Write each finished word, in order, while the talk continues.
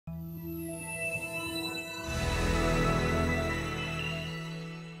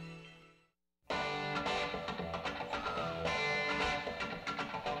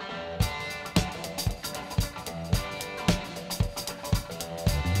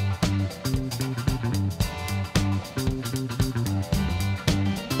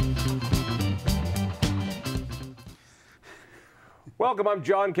Welcome, I'm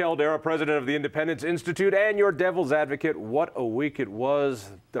Jon Caldara, president of the Independence Institute and your devil's advocate. What a week it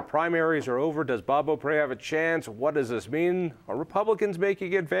was. The primaries are over. Does Bob Beaupre have a chance? What does this mean? Are Republicans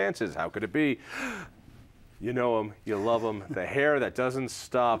making advances? How could it be? You know him, you love him, the hair that doesn't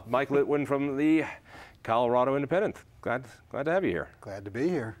stop. Mike Littwin from the Colorado Independent. Glad to have you here. Glad to be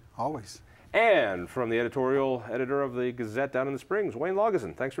here, always. And from the editorial editor of the Gazette down in the Springs, Wayne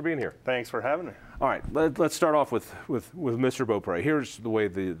Laugesen. Thanks for being here. Thanks for having me. All right, let's start off with Mr. Beaupre. Here's the way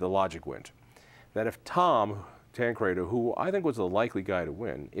the logic went. That if Tom Tancredo, who I think was the likely guy to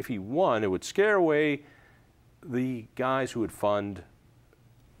win, if he won, it would scare away the guys who would fund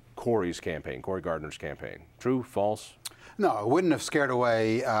Cory's campaign, Cory Gardner's campaign. True, false? No, it wouldn't have scared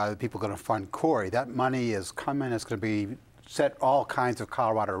away the people going to fund Cory. That money is coming. It's going to be set all kinds of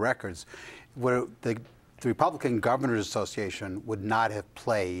Colorado records. Where the Republican Governors Association would not have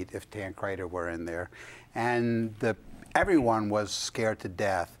played if Tancredo were in there. And everyone was scared to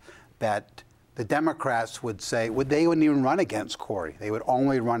death that the Democrats would say, they wouldn't even run against Cory. They would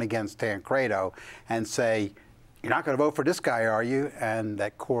only run against Tancredo and say, you're not going to vote for this guy, are you? And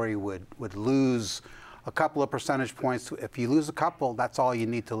that Cory would lose a couple of percentage points. If you lose a couple, that's all you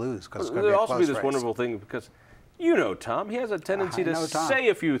need to lose. Because there'll also be this wonderful thing because you know Tom, he has a tendency to say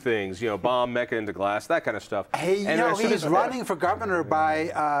a few things, you know, bomb Mecca into glass, that kind of stuff. Hey, you know, he's running for governor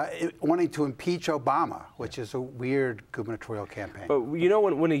by wanting to impeach Obama, which is a weird gubernatorial campaign. But you know,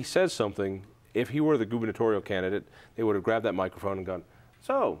 when he says something, if he were the gubernatorial candidate, they would have grabbed that microphone and gone,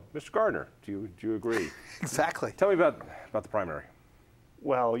 so, Mr. Gardner, do you agree? Exactly. Tell me about the primary.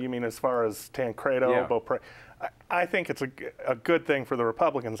 Well, you mean as far as Tancredo, yeah. Beaupre? I think it's a good thing for the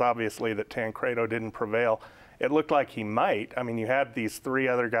Republicans, obviously, that Tancredo didn't prevail. It looked like he might. I mean, you had these three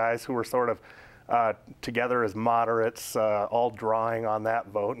other guys who were sort of together as moderates, all drawing on that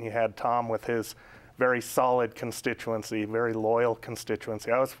vote, and you had Tom with his very solid constituency, very loyal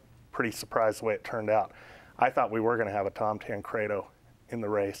constituency. I was pretty surprised the way it turned out. I thought we were going to have a Tom Tancredo in the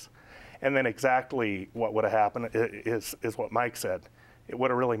race. And then exactly what would have happened is what Mike said. It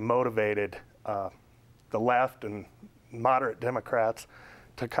would have really motivated the left and moderate Democrats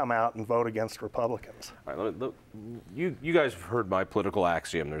to come out and vote against Republicans. All right, look, you guys have heard my political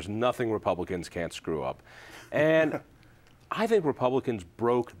axiom. There's nothing Republicans can't screw up. And I think Republicans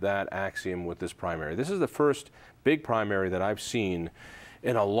broke that axiom with this primary. This is the first big primary that I've seen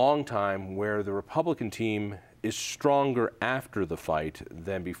in a long time where the Republican team is stronger after the fight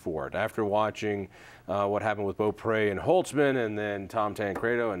than before it. After watching what happened with Beaupre and Holtzman, and then Tom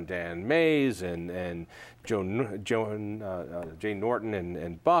Tancredo and Dan Mays and Jane Norton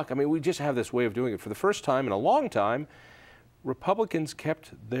and Buck, I mean, we just have this way of doing it. For the first time in a long time, Republicans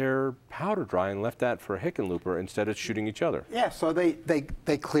kept their powder dry and left that for Hickenlooper instead of shooting each other. Yeah, so they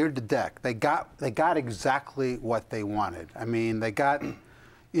cleared the deck. They got exactly what they wanted. I mean, they got.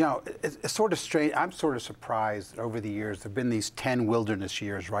 You know, it's sort of strange. I'm sort of surprised that over the years, there have been these 10 wilderness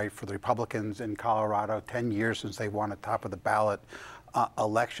years, right, for the Republicans in Colorado, 10 years since they won a top-of-the-ballot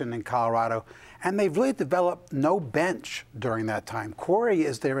election in Colorado. And they've really developed no bench during that time. Cory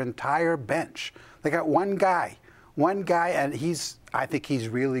is their entire bench. They got one guy, and I think he's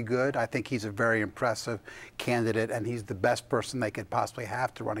really good. I think he's a very impressive candidate, and he's the best person they could possibly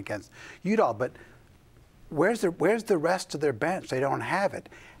have to run against Udall. But where's the rest of their bench? They don't have it.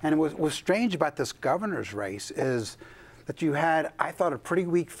 And what was strange about this governor's race is that you had, I thought, a pretty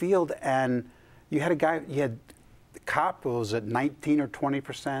weak field, and you had the Kopp was at 19 or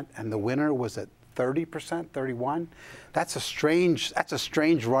 20%, and the winner was at 30%, 31. That's a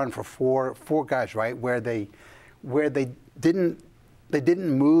strange run for four guys, right? Where they didn't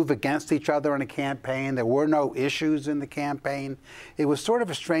move against each other in a campaign. There were no issues in the campaign. It was sort of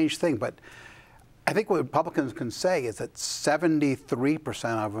a strange thing, but I think what Republicans can say is that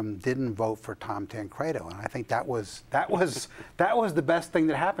 73% of them didn't vote for Tom Tancredo, and I think that was the best thing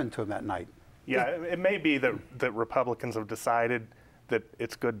that happened to him that night. Yeah, it may be that Republicans have decided that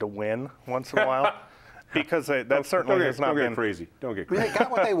it's good to win once in a while, because that certainly has not been. Don't get crazy. Don't get crazy. I mean, they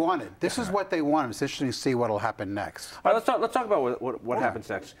got what they wanted. This is what they wanted. It's interesting to see what will happen next. All right, let's talk about what happens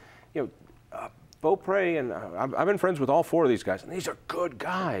next. You know, Beaupre and I've been friends with all four of these guys, and these are good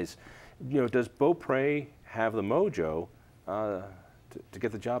guys. You know, does Beaupre have the mojo to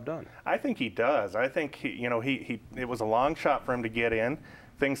get the job done? I think he does. I think it was a long shot for him to get in.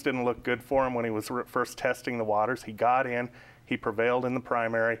 Things didn't look good for him when he was first testing the waters. He got in. He prevailed in the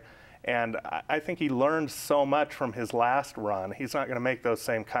primary. And I think he learned so much from his last run. He's not going to make those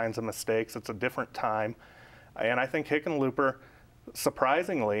same kinds of mistakes. It's a different time. And I think Hickenlooper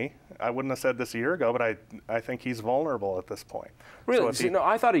surprisingly, I wouldn't have said this a year ago, but I think he's vulnerable at this point. Really? So no,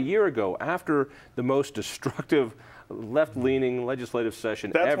 I thought a year ago, after the most destructive left-leaning legislative session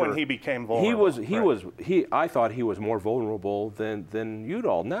that's ever, when he became vulnerable. I thought he was more vulnerable than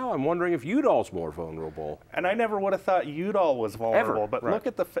Udall. Now I'm wondering if Udall's more vulnerable. And I never would have thought Udall was vulnerable. But right. Look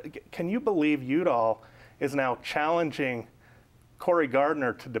at can you believe Udall is now challenging Cory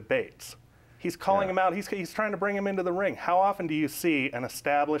Gardner to debates? He's calling him out. He's trying to bring him into the ring. How often do you see an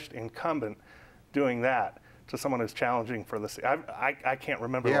established incumbent doing that to someone who's challenging for this? I can't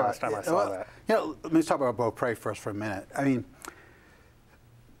remember the last time I saw that. You know, let me talk about Beaupre first for a minute. I mean,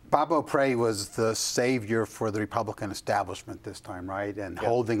 Bob Beaupre was the savior for the Republican establishment this time, right? And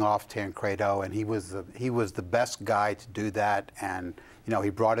holding off Tancredo, and he was the best guy to do that. And you know,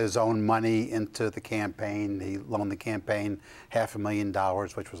 he brought his own money into the campaign. He loaned the campaign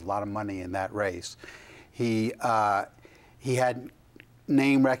 $500,000, which was a lot of money in that race. He had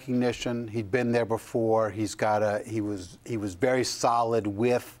name recognition. He'd been there before. He was very solid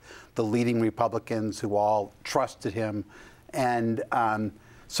with the leading Republicans who all trusted him, and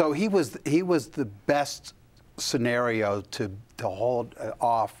so he was the best scenario to hold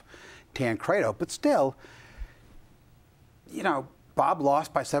off Tancredo. But still, you know, Bob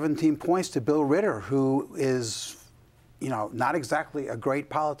lost by 17 points to Bill Ritter, who is, you know, not exactly a great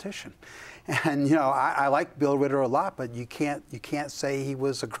politician. And you know, I like Bill Ritter a lot, but you can't say he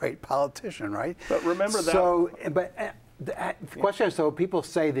was a great politician, right? But remember that. So, but the question is, so people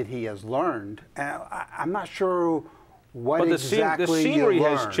say that he has learned. I'm not sure what exactly the scenery you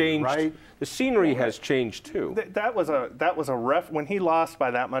learned, has changed. Right? The scenery has changed too. That was a when he lost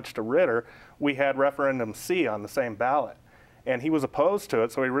by that much to Ritter, we had referendum C on the same ballot, and he was opposed to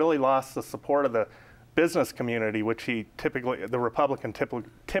it, so he really lost the support of the business community, which the Republican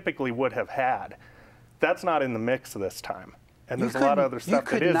typically would have had. That's not in the mix this time. And there's a lot of other stuff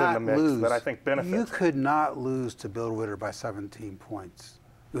that is in the mix that I think benefits. You could not lose to Bill Ritter by 17 points.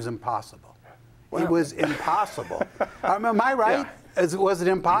 It was impossible. Well, it was impossible. Am I right? Yeah. Was it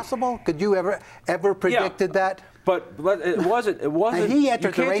impossible? Could you ever predicted that? But it wasn't. And he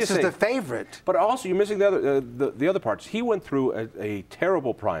entered the race as the favorite. But also, you're missing the other parts. He went through a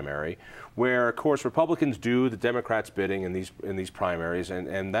terrible primary, where, of course, Republicans do the Democrats' bidding in these primaries,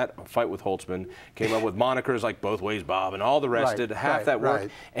 and that fight with Holtzman came up with monikers like "Both Ways Bob" and all the rest. Did half that work?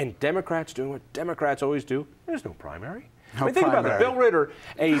 And Democrats doing what Democrats always do. There's no primary. I mean, think about it. Bill Ritter,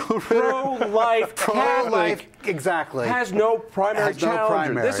 a pro-life Catholic, exactly, has no primary challenger.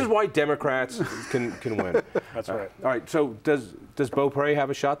 Primary. This is why Democrats can win. That's right. All right. So does Beaupre have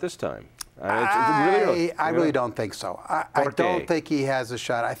a shot this time? I really don't think so. I don't think he has a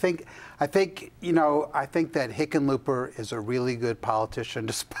shot. I think that Hickenlooper is a really good politician,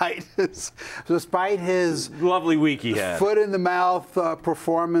 despite his lovely week he had, foot in the mouth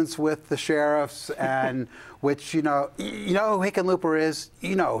performance with the sheriffs, and which you know who Hickenlooper is.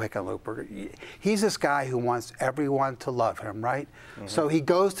 You know Hickenlooper. He's this guy who wants everyone to love him, right? Mm-hmm. So he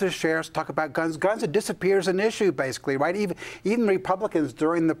goes to the sheriffs, talk about guns. Guns, it disappears an issue basically, right? Even Republicans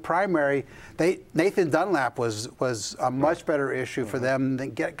during the primary, Nathan Dunlap was a much better issue for them. They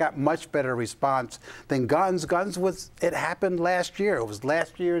got much better response than guns. Guns it happened last year. It was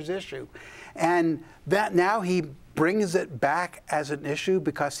last year's issue, and that now he brings it back as an issue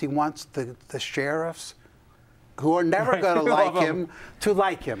because he wants the sheriffs, who are never going to like him, to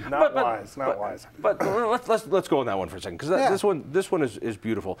like him. Not wise. But let's go on that one for a second, because this one is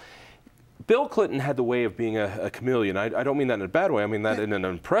beautiful. Bill Clinton had the way of being a chameleon. I don't mean that in a bad way. I mean that in an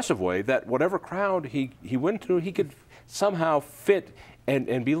impressive way, that whatever crowd he went to, he could somehow fit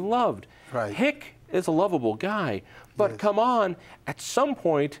and be loved. Right. Hick is a lovable guy, but come on, at some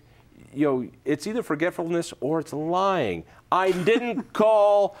point, it's either forgetfulness or it's lying. I didn't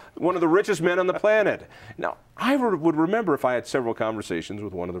call one of the richest men on the planet. Now, I would remember if I had several conversations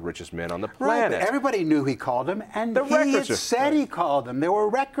with one of the richest men on the planet. Right, everybody knew he called him, and he had said he called him. There were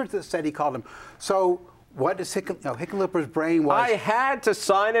records that said he called him. So what does Hickenlooper's brain was? I had to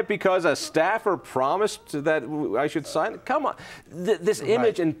sign it because a staffer promised that I should sign it. Come on. This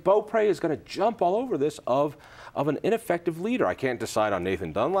image, and Beaupre is going to jump all over this, of an ineffective leader. I can't decide on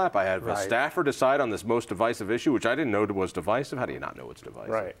Nathan Dunlap. I had a staffer decide on this most divisive issue, which I didn't know was divisive. How do you not know it's divisive?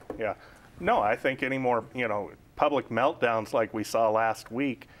 Right, yeah. No, I think any more, public meltdowns like we saw last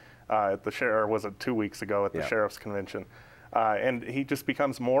week at the sheriff, was it 2 weeks ago at the sheriff's convention, and he just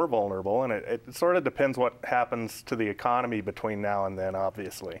becomes more vulnerable, and it sort of depends what happens to the economy between now and then,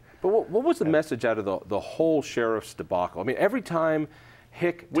 obviously. But what was the message out of the whole sheriff's debacle? I mean, every time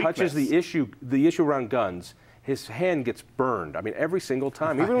Hick touches the issue around guns, his hand gets burned. I mean, every single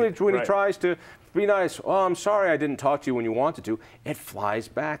time. Even when he Right. tries to be nice, oh, I'm sorry I didn't talk to you when you wanted to, it flies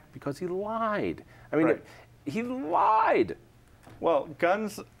back because he lied. I mean, Right. he lied. Well,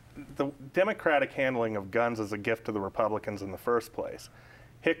 guns, the Democratic handling of guns is a gift to the Republicans in the first place.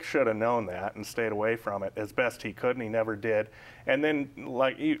 Hick should have known that and stayed away from it as best he could, and he never did. And then,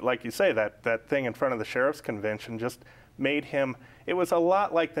 like you say, that thing in front of the sheriff's convention just made him, it was a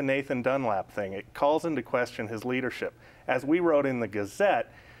lot like the Nathan Dunlap thing. It calls into question his leadership. As we wrote in the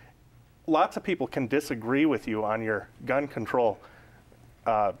Gazette, lots of people can disagree with you on your gun control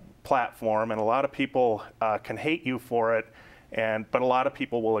platform, and a lot of people can hate you for it, but a lot of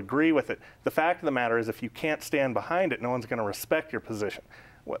people will agree with it. The fact of the matter is, if you can't stand behind it, no one's going to respect your position.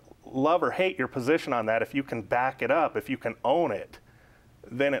 Love or hate your position on that, if you can back it up, if you can own it,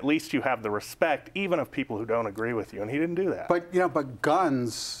 then at least you have the respect, even of people who don't agree with you. And he didn't do that. But but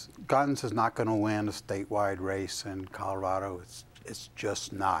guns is not going to win a statewide race in Colorado. It's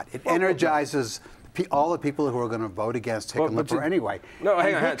just not. It energizes all the people who are going to vote against Hickenlooper anyway. No,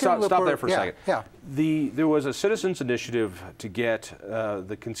 hang on, stop there for a second. Yeah. There was a citizens' initiative to get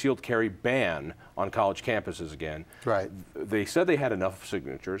the concealed carry ban on college campuses again. Right. They said they had enough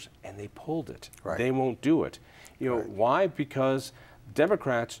signatures, and they pulled it. Right. They won't do it. Why? Because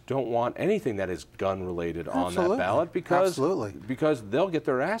Democrats don't want anything that is gun-related on that ballot because they'll get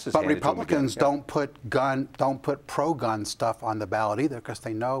their asses handed to them. But Republicans don't put pro-gun stuff on the ballot either because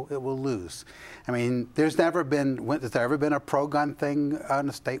they know it will lose. I mean, has there ever been a pro-gun thing on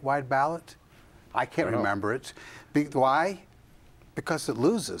a statewide ballot? I can't remember it. Why? Because it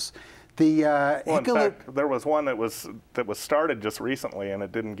loses. In fact, there was one that was started just recently, and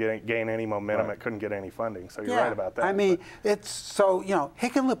it didn't gain any momentum. Right. It couldn't get any funding. So you're right about that. I mean,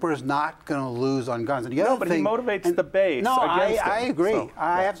 Hickenlooper is not going to lose on guns. And the other thing, he motivates the base. No, against I agree. So,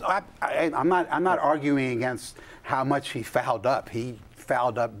 I'm not arguing against how much he fouled up. He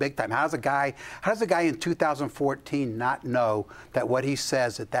fouled up big time. How does a guy in 2014 not know that what he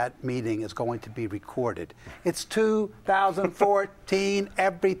says at that meeting is going to be recorded? It's 2014.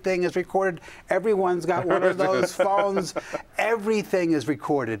 Everything is recorded. Everyone's got one of those phones. Everything is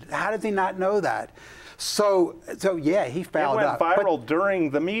recorded. How does he not know that? So yeah, he fouled up. It went viral during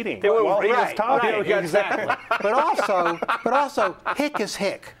the meeting while he was talking. Right, exactly. but also, Hick is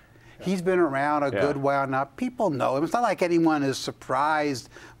Hick. He's been around a good while now. People know him. It's not like anyone is surprised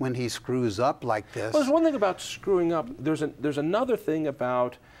when he screws up like this. Well, there's one thing about screwing up. There's another thing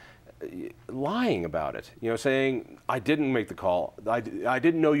about lying about it. Saying, I didn't make the call. I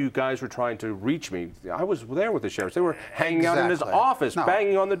didn't know you guys were trying to reach me. I was there with the sheriffs. They were hanging out in his office,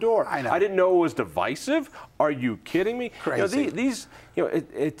 banging on the door. I know. I didn't know it was divisive. Are you kidding me? Crazy.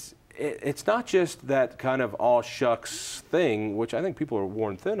 It's not just that kind of all shucks thing, which I think people are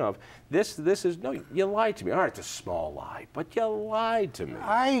worn thin of. This is, no, you lied to me. All right, it's a small lie, but you lied to me.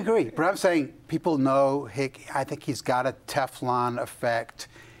 I agree. But I'm saying people know Hick. I think he's got a Teflon effect.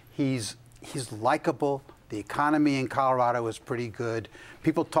 He's likable. The economy in Colorado is pretty good.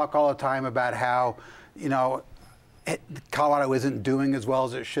 People talk all the time about how, Colorado isn't doing as well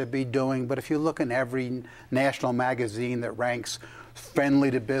as it should be doing. But if you look in every national magazine that ranks friendly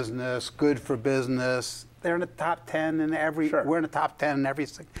to business, good for business, they're in the top 10 in every. Sure. We're in the top 10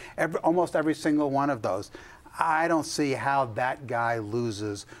 in almost every single one of those. I don't see how that guy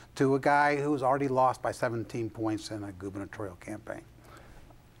loses to a guy who's already lost by 17 points in a gubernatorial campaign.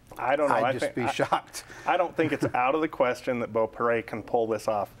 I don't know. I'd just be shocked. I don't think it's out of the question that Beaupre can pull this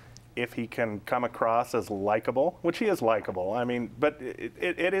off if he can come across as likable, which he is likable. I mean, but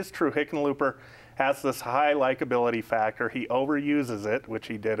it is true. Hickenlooper has this high likability factor. He overuses it, which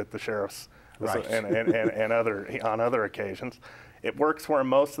he did at the sheriff's and on other occasions. It works for him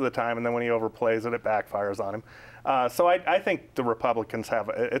most of the time, and then when he overplays it, it backfires on him. So I think the Republicans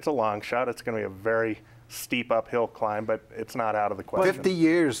it's a long shot. It's going to be a very steep uphill climb, but it's not out of the question. 50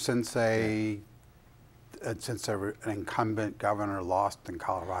 years since an incumbent governor lost in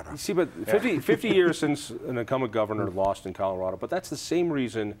Colorado. See, but 50 years since an incumbent governor lost in Colorado, but that's the same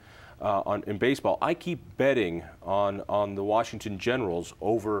reason in baseball. I keep betting on the Washington Generals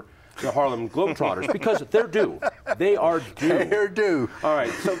over the Harlem Globetrotters because they're due. They are due. They're due. All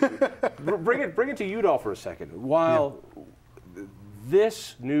right, so bring it to Udall for a second. While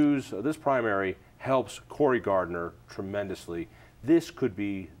this primary helps Cory Gardner tremendously, this could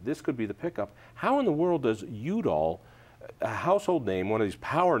be the pickup. How in the world does Udall, a household name, one of these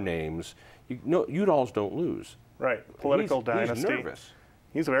power names, Udalls don't lose? Right, political dynasty. He's nervous.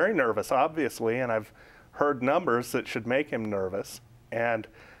 He's very nervous, obviously, and I've heard numbers that should make him nervous. And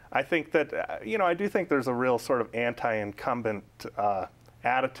I think that, I do think there's a real sort of anti-incumbent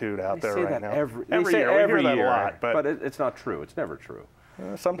attitude out there say right that now. Every year. We hear that a lot, but it's not true. It's never true.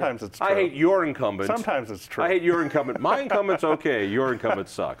 Sometimes it's true. I hate your incumbent. Sometimes it's true. I hate your incumbent. My incumbent's okay. Your incumbent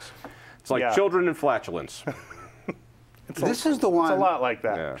sucks. It's like children and flatulence. This is the one. It's a lot like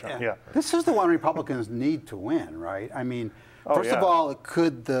that. Yeah. This is the one Republicans need to win, right? I mean, first of all,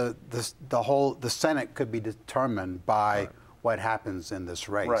 could the Senate could be determined by what happens in this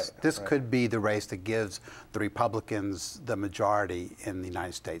race. Right, this could be the race that gives the Republicans the majority in the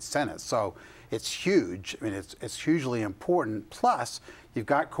United States Senate. So it's huge. I mean, it's hugely important. Plus, you've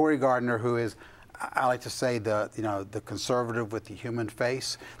got Cory Gardner, who is, I like to say, the conservative with the human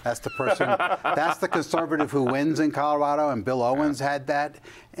face. That's the person. That's the conservative who wins in Colorado, and Bill Owens had that,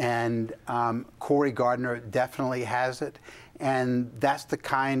 and Cory Gardner definitely has it. And that's the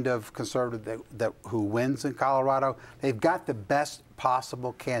kind of conservative who wins in Colorado. They've got the best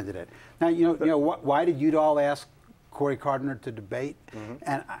possible candidate. Now, why did Udall ask Cory Gardner to debate?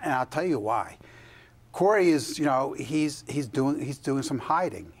 And I'll tell you why. Cory is, he's doing some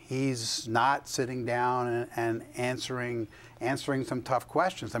hiding. He's not sitting down and answering some tough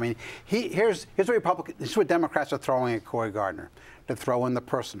questions. I mean, here's what Democrats are throwing at Cory Gardner. They're throwing the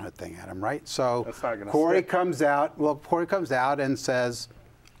personhood thing at him, right? So Cory comes out. Well, Cory comes out and says,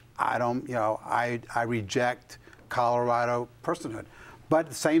 I reject Colorado personhood. But at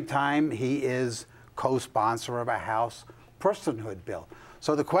the same time, he is co-sponsor of a House personhood bill.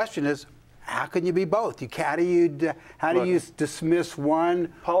 So the question is, how can you be both? How do you dismiss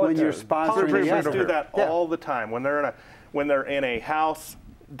one when you're sponsoring the other? Politicians do that all the time. When they're in a House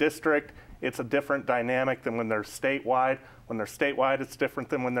district, it's a different dynamic than when they're statewide. When they're statewide, it's different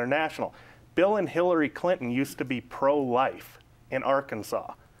than when they're national. Bill and Hillary Clinton used to be pro-life in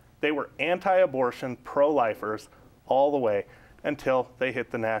Arkansas. They were anti-abortion, pro-lifers all the way until they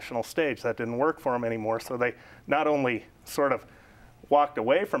hit the national stage. That didn't work for them anymore, so they not only sort of walked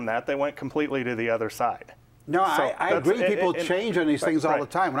away from that, they went completely to the other side. No, so I agree. People change on these things all the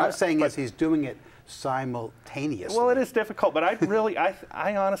time. What I'm saying is he's doing it simultaneously. Well, it is difficult, but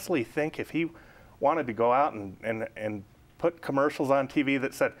I honestly think if he wanted to go out and put commercials on TV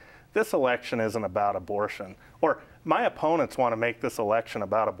that said, this election isn't about abortion, or my opponents want to make this election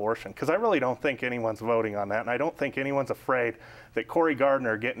about abortion, because I really don't think anyone's voting on that, and I don't think anyone's afraid that Cory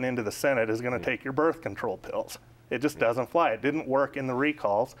Gardner getting into the Senate is going to take your birth control pills. It just doesn't fly. It didn't work in the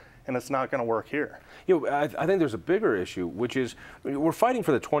recalls, and it's not going to work here. I think there's a bigger issue, which is we're fighting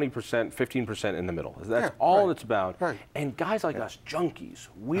for the 20%, 15% in the middle. That's all it's about. Right. And guys like us, junkies,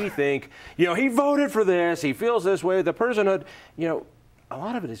 we think, he voted for this, he feels this way, the personhood, a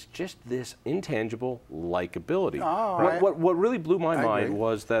lot of it is just this intangible likability. What really blew my mind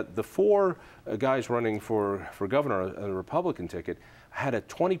was that the four guys running for governor on the Republican ticket had a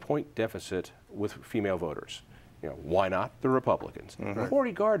 20-point deficit with female voters. Why not the Republicans?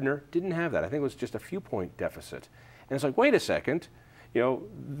 Cory Gardner didn't have that. I think it was just a few-point deficit. And it's like, wait a second,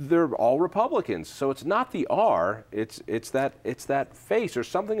 they're all Republicans. So it's not the R, it's that face or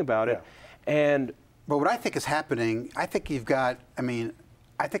something about it. But what I think is happening, I think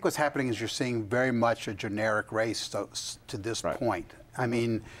what's happening is you're seeing very much a generic race to this point. I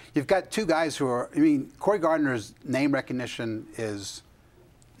mean, you've got two guys who are, Cory Gardner's name recognition is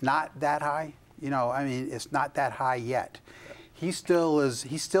not that high. It's not that high yet. He's still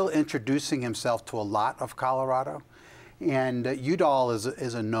introducing himself to a lot of Colorado, and Udall is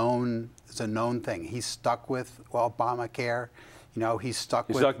a known thing. He's stuck with Obamacare. He's stuck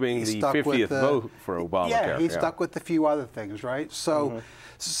being the 50th vote for Obamacare. Yeah, he's stuck with a few other things, right?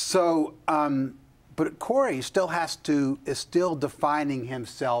 But Cory is still defining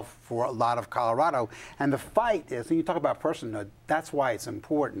himself for a lot of Colorado, and the fight is, and you talk about personhood, that's why it's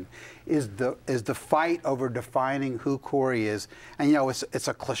important, is the fight over defining who Cory is. And it's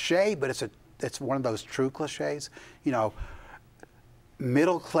a cliche, but it's one of those true cliches.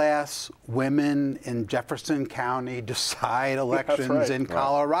 Middle-class women in Jefferson County decide elections in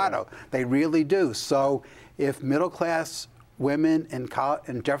Colorado. They really do. So if middle-class women in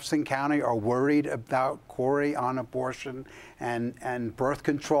Jefferson County are worried about Cory on abortion and birth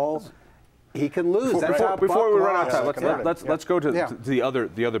control, he can lose. Before we run out of time, let's go to the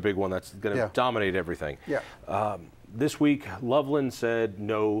other big one that's going to dominate everything. This week, Loveland said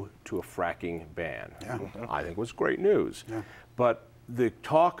no to a fracking ban. I think it was great news. But the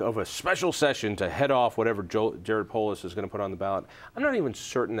talk of a special session to head off whatever Jared Polis is going to put on the ballot, I'm not even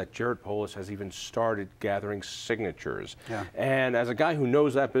certain that Jared Polis has even started gathering signatures. Yeah. And as a guy who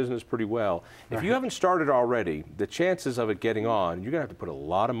knows that business pretty well, if you haven't started already, the chances of it getting on, you're going to have to put a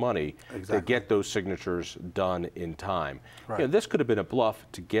lot of money to get those signatures done in time. Right. You know, this could have been a bluff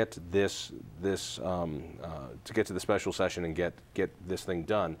to get to get to the special session and get this thing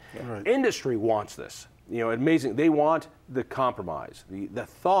done. Right. Industry wants this. You know, amazing. They want the compromise, the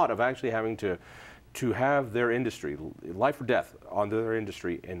thought of actually having to have their industry, life or death, on their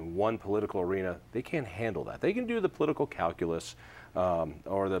industry in one political arena. They can't handle that. They can do the political calculus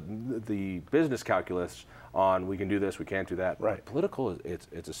or the business calculus on we can do this, we can't do that. Right. Political,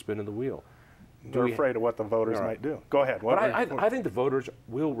 it's a spin of the wheel. They're afraid of what the voters might do. Go ahead. But I think the voters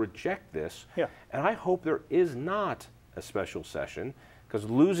will reject this. Yeah. And I hope there is not a special session, because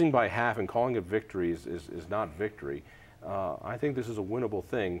losing by half and calling it victory is not victory. I think this is a winnable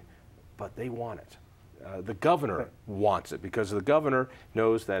thing, but they want it. The governor wants it, because the governor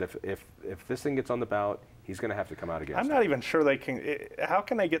knows that if this thing gets on the ballot, he's going to have to come out against it. I'm not even sure they can. How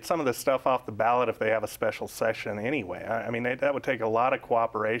can they get some of this stuff off the ballot if they have a special session anyway? I mean, that would take a lot of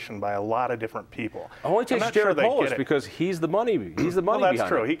cooperation by a lot of different people. It only takes Jared Polis because he's the money. He's the money. Well, that's behind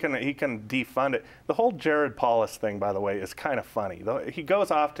true. it. He can defund it. The whole Jared Polis thing, by the way, is kind of funny. He goes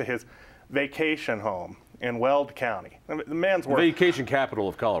off to his vacation home in Weld County. The man's worth, vacation capital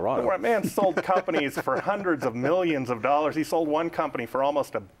of Colorado. The man sold companies for hundreds of millions of dollars. He sold one company for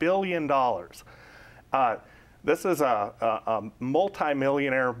almost $1 billion. This is a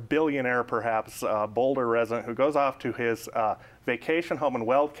multi-millionaire, billionaire perhaps, Boulder resident who goes off to his vacation home in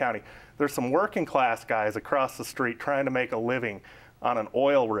Weld County. There's some working class guys across the street trying to make a living on an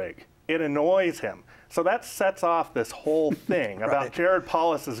oil rig. It annoys him. So that sets off this whole thing about Jared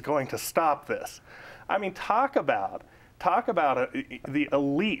Polis is going to stop this. I mean, talk about the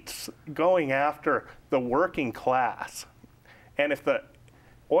elites going after the working class. And if the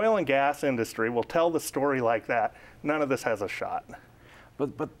oil and gas industry will tell the story like that, none of this has a shot.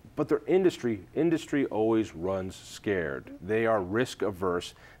 But their industry always runs scared. They are risk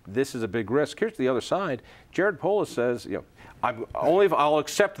averse. This is a big risk. Here's the other side. Jared Polis says, you know, I'll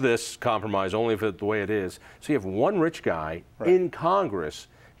accept this compromise only if it's the way it is. So you have one rich guy in Congress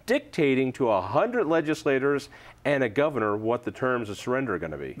dictating to 100 legislators and a governor what the terms of surrender are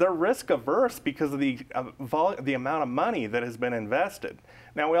going to be. They're risk averse because of the amount of money that has been invested.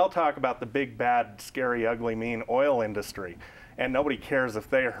 Now, we all talk about the big, bad, scary, ugly, mean oil industry, and nobody cares if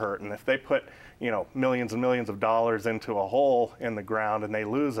they're hurt. And if they put, you know, millions and millions of dollars into a hole in the ground and they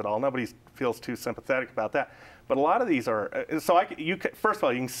lose it all, nobody feels too sympathetic about that. But a lot of these are, first of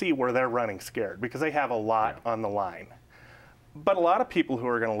all, you can see where they're running scared because they have a lot on the line. But a lot of people who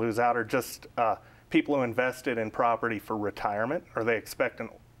are going to lose out are just people who invested in property for retirement, or they expect an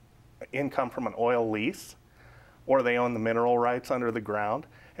income from an oil lease, or they own the mineral rights under the ground,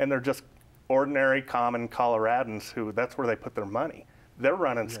 and they're just ordinary, common Coloradans who that's where they put their money. They're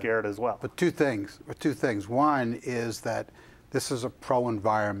running scared as well. But two things. One is that this is a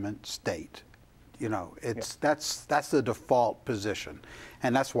pro-environment state. You know, that's the default position,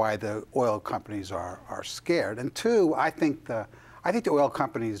 and that's why the oil companies are scared. And two, I think the oil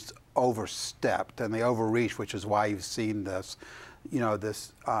companies overstepped and they overreached, which is why you've seen this, you know,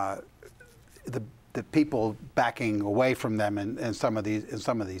 the people backing away from them in some of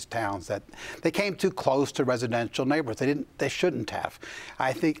these towns, that they came too close to residential neighborhoods. They shouldn't have.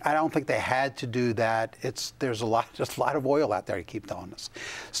 I don't think they had to do that. There's just a lot of oil out there to keep telling us.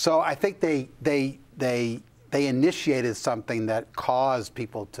 So I think they initiated something that caused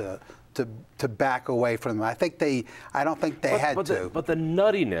people to back away from them. I don't think they had to. But the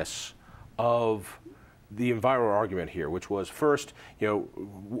nuttiness of the environmental argument here, which was first, you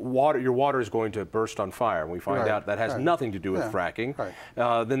know, your water is going to burst on fire, and we find out that has nothing to do with fracking.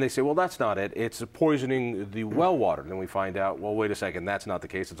 Then they say, well, that's not it. It's poisoning the well water. Then we find out, well, wait a second, that's not the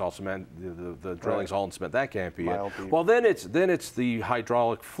case. It's all cement. The drilling's all in cement. That can't be it. Well, then it's the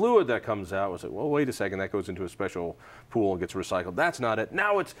hydraulic fluid that comes out. It's like, well, wait a second, that goes into a special pool and gets recycled. That's not it.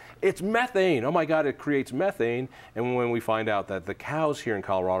 Now it's methane. Oh my God, it creates methane. And when we find out that the cows here in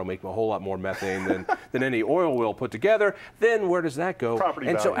Colorado make a whole lot more methane than any oil will put together, then where does that go? Property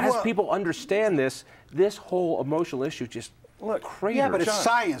and value. So as people understand this whole emotional issue just craters. Yeah, but it's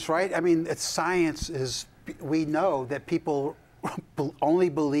science, right? I mean, it's science. We know that people only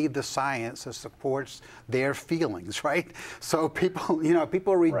believe the science that supports their feelings, right? So people,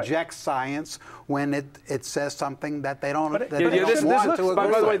 people reject science when it says something that they don't, want to agree with.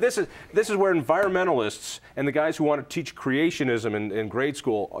 By the way, this is where environmentalists and the guys who want to teach creationism in grade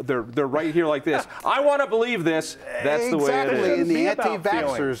school, they're right here like this. I want to believe this. That's the way it is. And the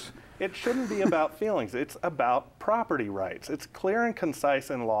anti-vaxxers. It shouldn't be about feelings. It's about property rights. It's clear and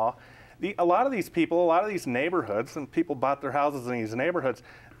concise in law. A lot of these people, a lot of these neighborhoods, and people bought their houses in these neighborhoods,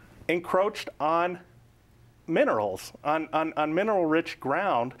 encroached on minerals, on mineral-rich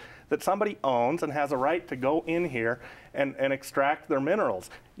ground that somebody owns and has a right to go in here and extract their minerals.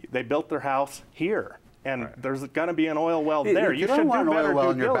 They built their house here. And there's going to be an oil well there. You should want an oil well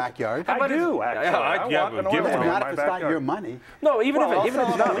in your backyard. I do, actually. I want an oil well in my not if it's backyard. not your money. No, even if it's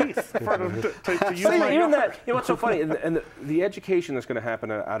not. To use my Even yard. that, what's so funny, and the education that's going to happen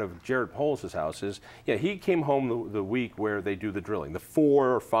out of Jared Polis's house is, he came home the week where they do the drilling, the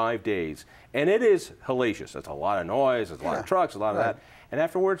 4 or 5 days, and it is hellacious. It's a lot of noise, it's a lot of trucks, a lot of that. And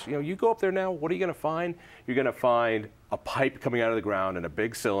afterwards, you go up there now, what are you going to find? You're going to find a pipe coming out of the ground and a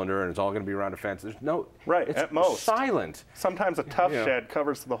big cylinder, and it's all going to be around a fence. There's no, it's at most silent. Sometimes a tough shed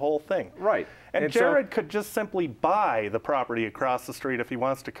covers the whole thing. Right. And Jared could just simply buy the property across the street if he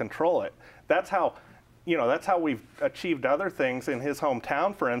wants to control it. That's how, that's how we've achieved other things in his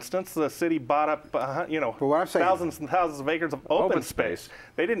hometown. For instance, the city bought up, thousands and thousands of acres of open space.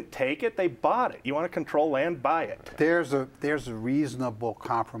 They didn't take it; they bought it. You want to control land, buy it. There's a reasonable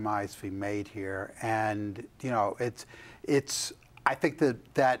compromise to be made here, and it's. I think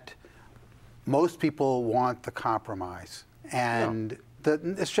that most people want the compromise, and.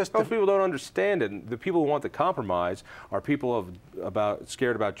 It's just most people don't understand it. The people who want the compromise are people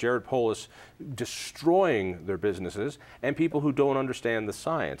scared about Jared Polis destroying their businesses, and people who don't understand the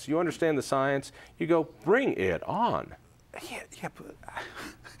science. You understand the science, you go, bring it on. Yeah, but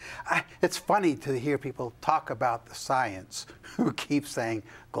it's funny to hear people talk about the science who keep saying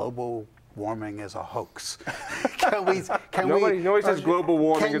global warming is a hoax. Nobody says global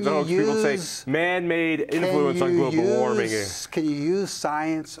warming is a hoax. People say man-made influence on global warming. Can you use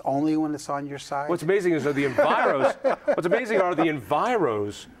science only when it's on your side? What's amazing is that the enviros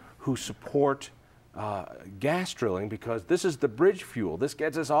who support gas drilling, because this is the bridge fuel. This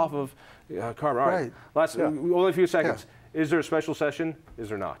gets us off of carbon. All right. Only a few seconds. Yeah. Is there a special session? Is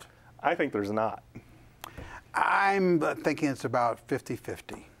there not? I think there's not. I'm thinking it's about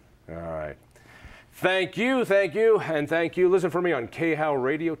 50-50. All right. Thank you, and thank you. Listen for me on KHOW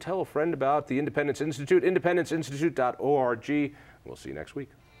Radio. Tell a friend about the Independence Institute, independenceinstitute.org. We'll see you next week.